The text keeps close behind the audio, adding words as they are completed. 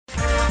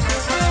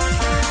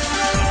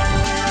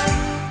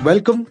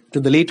Welcome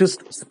to the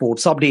latest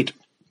sports update.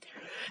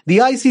 The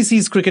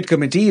ICC's Cricket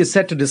Committee is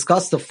set to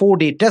discuss the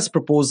 4-day test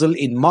proposal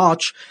in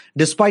March,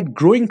 despite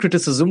growing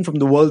criticism from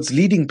the world's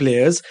leading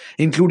players,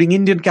 including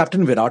Indian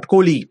captain Virat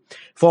Kohli.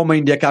 Former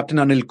India captain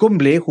Anil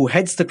Kumble, who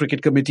heads the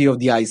Cricket Committee of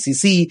the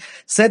ICC,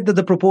 said that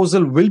the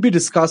proposal will be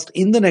discussed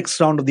in the next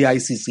round of the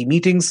ICC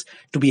meetings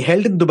to be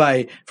held in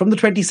Dubai from the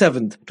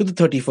 27th to the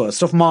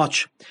 31st of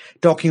March.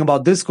 Talking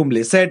about this,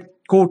 Kumble said,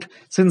 quote,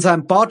 "Since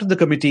I'm part of the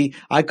committee,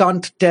 I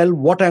can't tell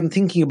what I'm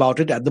thinking about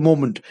it at the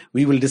moment.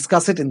 We will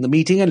discuss it in the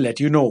meeting and let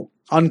you know,"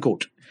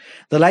 unquote.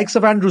 The likes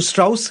of Andrew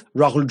Strauss,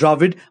 Rahul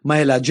Dravid,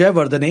 Mahela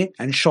Jayawardene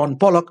and Sean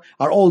Pollock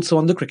are also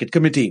on the cricket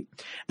committee.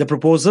 The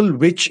proposal,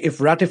 which if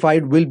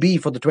ratified will be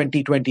for the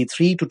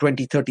 2023 to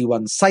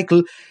 2031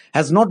 cycle,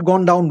 has not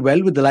gone down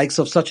well with the likes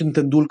of Sachin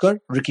Tendulkar,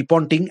 Ricky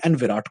Ponting and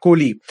Virat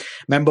Kohli.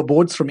 Member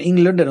boards from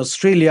England and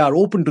Australia are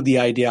open to the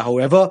idea,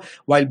 however,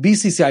 while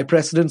BCCI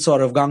President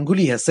Sourav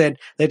Ganguly has said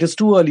that it is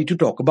too early to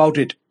talk about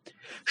it.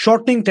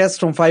 Shortening tests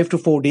from 5 to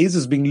 4 days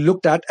is being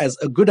looked at as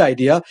a good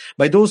idea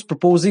by those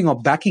proposing or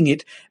backing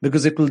it,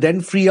 because it will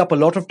then free up a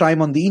lot of time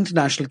on the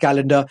international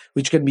calendar,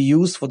 which can be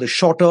used for the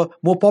shorter,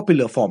 more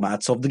popular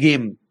formats of the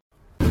game.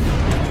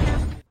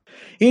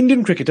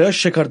 Indian cricketer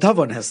Shikhar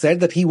Dhawan has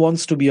said that he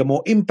wants to be a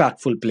more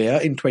impactful player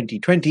in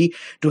 2020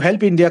 to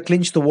help India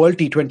clinch the World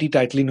T20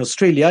 title in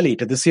Australia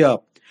later this year.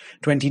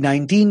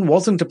 2019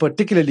 wasn't a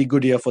particularly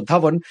good year for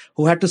Dhawan,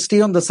 who had to stay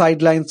on the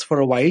sidelines for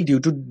a while due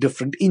to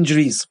different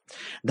injuries.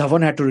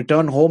 Dhawan had to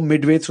return home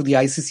midway through the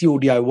ICC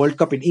ODI World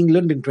Cup in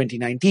England in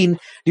 2019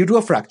 due to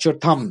a fractured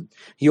thumb.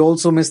 He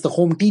also missed the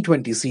home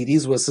T20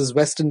 series versus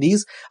West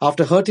Indies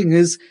after hurting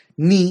his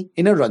knee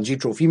in a Ranji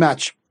Trophy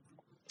match.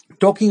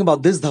 Talking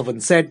about this,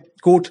 Dhawan said,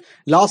 quote,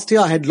 "Last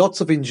year I had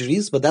lots of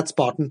injuries, but that's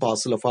part and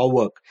parcel of our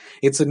work.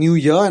 It's a new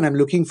year and I'm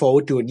looking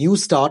forward to a new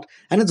start,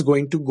 and it's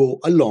going to go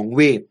a long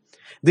way.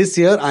 This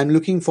year, I'm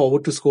looking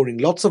forward to scoring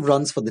lots of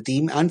runs for the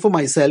team and for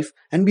myself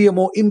and be a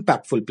more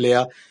impactful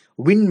player,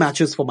 win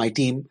matches for my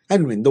team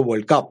and win the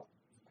World Cup.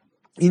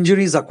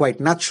 Injuries are quite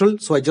natural,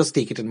 so I just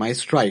take it in my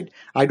stride.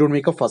 I don't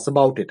make a fuss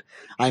about it.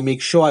 I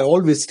make sure I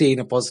always stay in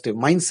a positive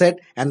mindset,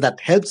 and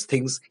that helps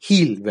things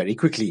heal very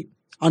quickly,"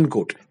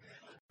 unquote.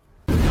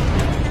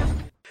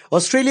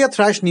 Australia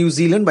thrashed New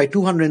Zealand by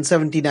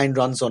 279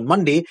 runs on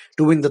Monday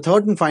to win the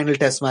third and final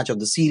test match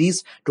of the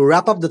series to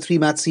wrap up the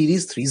three-match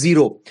series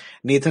 3-0.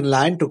 Nathan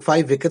Lyon took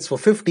 5 wickets for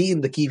 50 in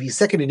the Kiwi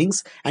second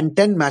innings and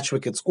 10 match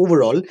wickets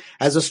overall,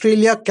 as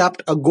Australia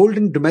capped a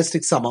golden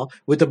domestic summer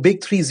with a big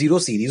 3-0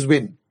 series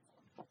win.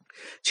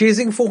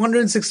 Chasing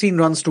 416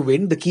 runs to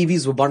win, the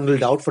Kiwis were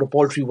bundled out for a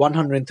paltry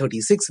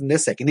 136 in their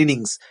second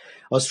innings.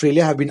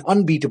 Australia have been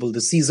unbeatable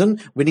this season,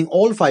 winning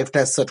all 5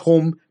 tests at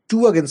home,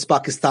 2 against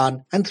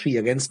Pakistan and 3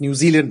 against New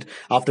Zealand,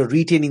 after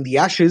retaining the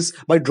Ashes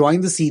by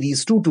drawing the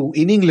series 2-2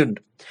 in England.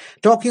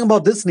 Talking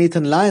about this,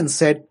 Nathan Lyon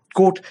said,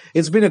 quote,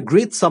 "It's been a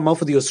great summer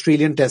for the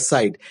Australian test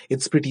side.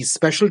 It's pretty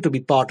special to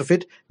be part of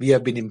it. We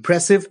have been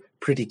impressive,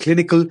 pretty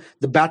clinical.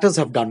 The batters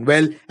have done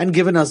well and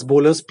given us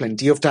bowlers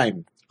plenty of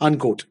time,"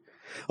 unquote.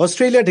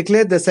 Australia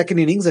declared their second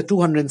innings at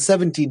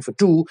 217 for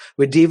 2,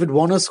 with David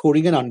Warner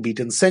scoring an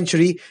unbeaten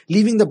century,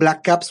 leaving the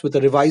Black Caps with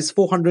a revised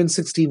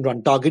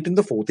 416-run target in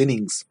the fourth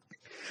innings.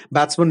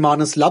 Batsman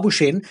Marnus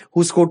Labuschagne,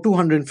 who scored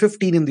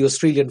 215 in the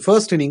Australian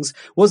first innings,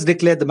 was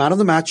declared the man of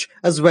the match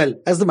as well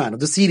as the man of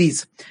the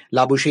series.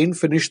 Labuschagne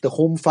finished the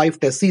home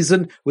 5-test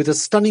season with a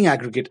stunning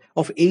aggregate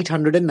of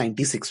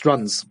 896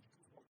 runs.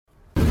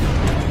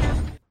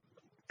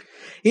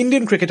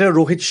 Indian cricketer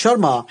Rohit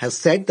Sharma has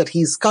said that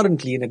he is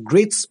currently in a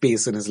great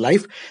space in his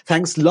life,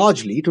 thanks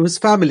largely to his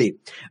family.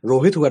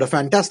 Rohit, who had a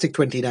fantastic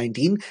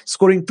 2019,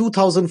 scoring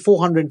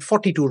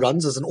 2,442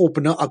 runs as an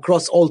opener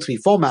across all 3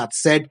 formats,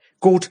 said,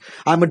 quote,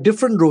 "I'm a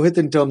different Rohit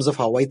in terms of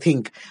how I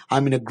think.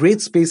 I'm in a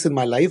great space in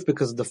my life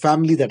because of the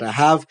family that I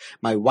have,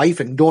 my wife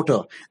and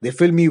daughter. They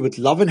fill me with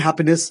love and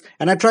happiness,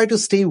 and I try to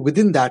stay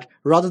within that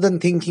rather than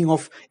thinking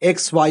of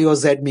X, Y or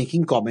Z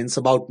making comments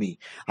about me.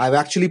 I've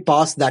actually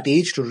passed that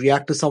age to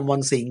react to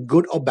someone saying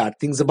good or bad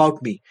things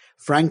about me.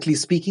 Frankly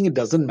speaking, it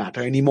doesn't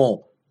matter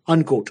anymore,"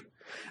 unquote.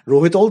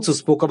 Rohit also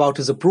spoke about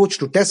his approach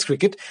to Test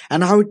cricket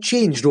and how it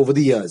changed over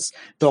the years.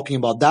 Talking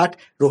about that,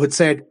 Rohit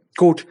said,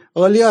 quote,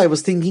 "Earlier I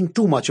was thinking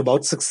too much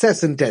about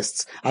success in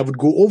tests. I would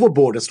go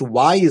overboard as to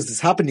why is this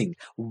happening?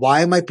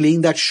 Why am I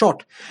playing that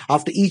shot?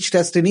 After each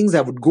test innings,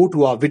 I would go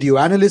to our video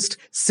analyst,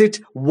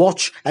 sit,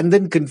 watch, and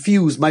then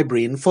confuse my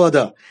brain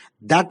further.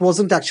 That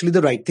wasn't actually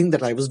the right thing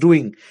that I was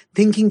doing.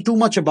 Thinking too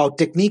much about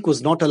technique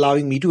was not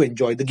allowing me to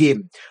enjoy the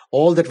game.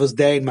 All that was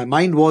there in my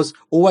mind was,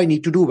 oh, I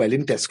need to do well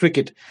in Test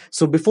cricket.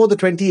 So before the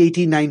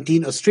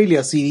 2018-19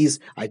 Australia series,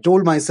 I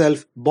told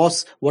myself,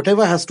 boss,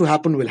 whatever has to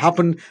happen will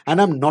happen,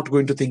 and I'm not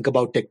going to think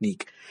about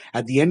technique.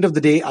 At the end of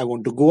the day, I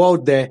want to go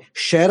out there,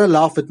 share a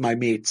laugh with my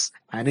mates,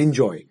 and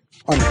enjoy."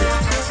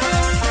 Unquote.